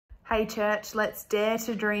Hey church, let's dare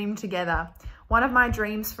to dream together. One of my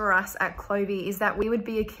dreams for us at Clovey is that we would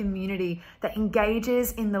be a community that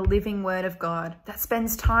engages in the living word of God, that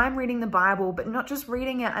spends time reading the Bible, but not just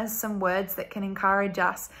reading it as some words that can encourage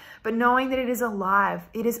us, but knowing that it is alive,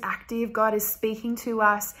 it is active, God is speaking to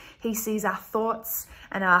us, He sees our thoughts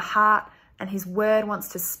and our heart, and His word wants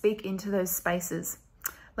to speak into those spaces.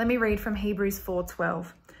 Let me read from Hebrews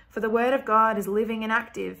 4:12. For the word of God is living and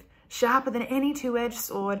active, sharper than any two-edged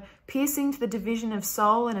sword, piercing to the division of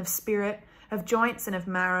soul and of spirit, of joints and of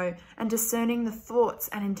marrow, and discerning the thoughts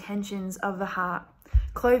and intentions of the heart.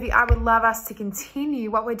 Clovey, I would love us to continue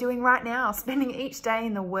what we're doing right now, spending each day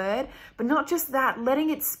in the Word, but not just that, letting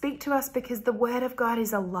it speak to us because the Word of God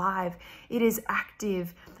is alive, it is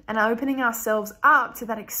active, and opening ourselves up to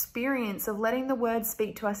that experience of letting the Word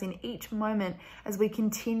speak to us in each moment as we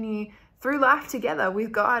continue through life together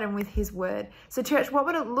with God and with His word. So church, what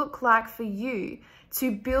would it look like for you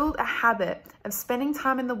to build a habit of spending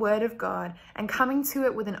time in the word of God and coming to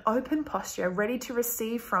it with an open posture, ready to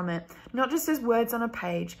receive from it, not just as words on a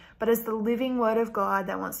page, but as the living word of God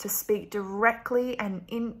that wants to speak directly and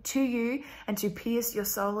into you and to pierce your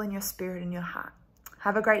soul and your spirit and your heart.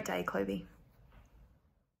 Have a great day, Clovey.